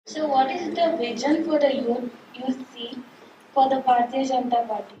So, what is the vision for the youth you see for the Bharatiya Janata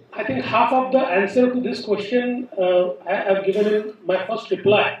Party? I think half of the answer to this question I have given in my first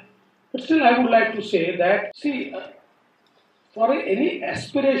reply. But still, I would like to say that, see, for any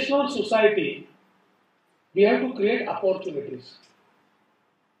aspirational society, we have to create opportunities.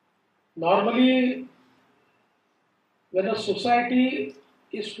 Normally, when a society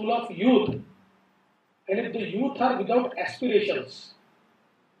is full of youth, and if the youth are without aspirations,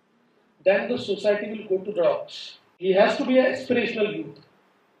 then the society will go to the rocks. He has to be an aspirational youth.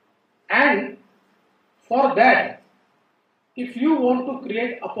 And for that, if you want to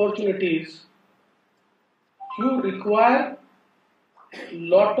create opportunities, you require a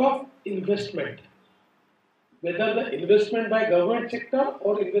lot of investment, whether the investment by government sector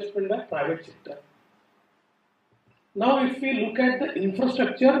or investment by private sector. Now, if we look at the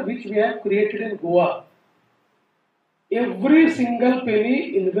infrastructure which we have created in Goa, every single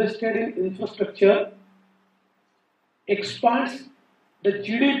penny invested in infrastructure expands the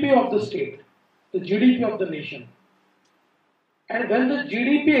GDP of the state, the GDP of the nation. And when the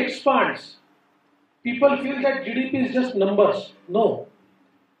GDP expands, people feel that GDP is just numbers. No.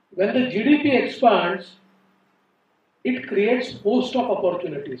 When the GDP expands, it creates host of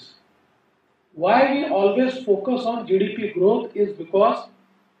opportunities. Why we always focus on GDP growth is because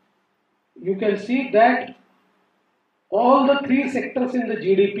you can see that all the three sectors in the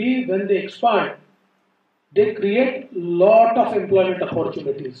GDP, when they expand, they create lot of employment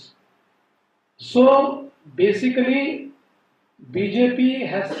opportunities. So basically, BJP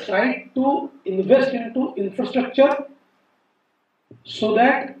has tried to invest into infrastructure so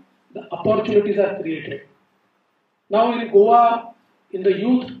that the opportunities are created. Now in Goa, in the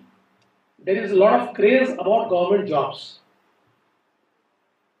youth, there is a lot of craze about government jobs.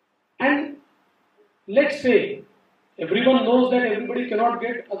 And let's say, everyone knows that everybody cannot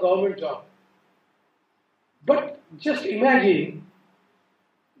get a government job. But just imagine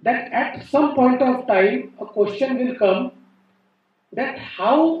that at some point of time, a question will come that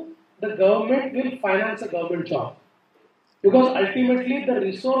how the government will finance a government job. Because ultimately the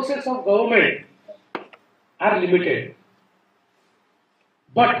resources of government are limited.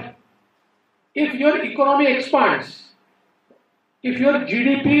 But if your economy expands, if your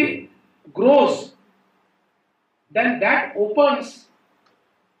GDP grows, then that opens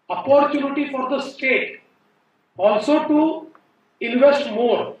opportunity for the state also to invest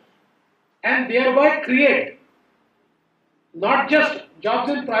more and thereby create not just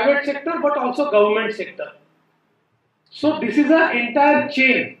jobs in private sector but also government sector. So this is an entire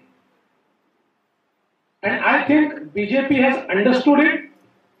chain, and I think BJP has understood it,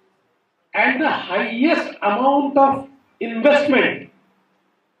 and the highest amount of investment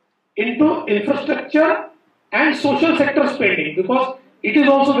into infrastructure and social sector spending, because it is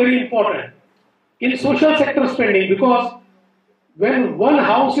also very important in social sector spending, because when one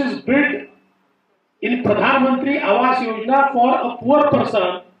house is built in Pradhan Mantri Awas Yojana for a poor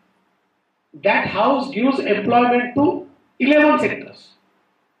person, that house gives employment to 11 sectors,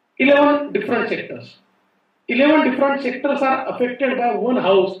 11 different sectors. 11 different sectors are affected by one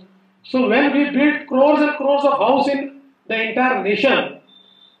house. So when we build crores and crores of house in the entire nation,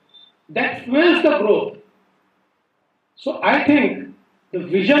 that fuels the growth. So I think the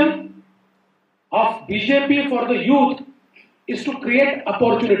vision of BJP for the youth is to create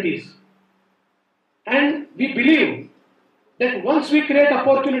opportunities. And we believe that once we create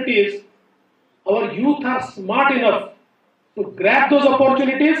opportunities, our youth are smart enough to grab those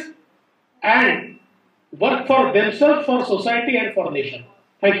opportunities and work for themselves, for society and for nation.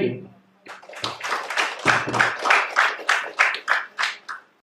 Thank you.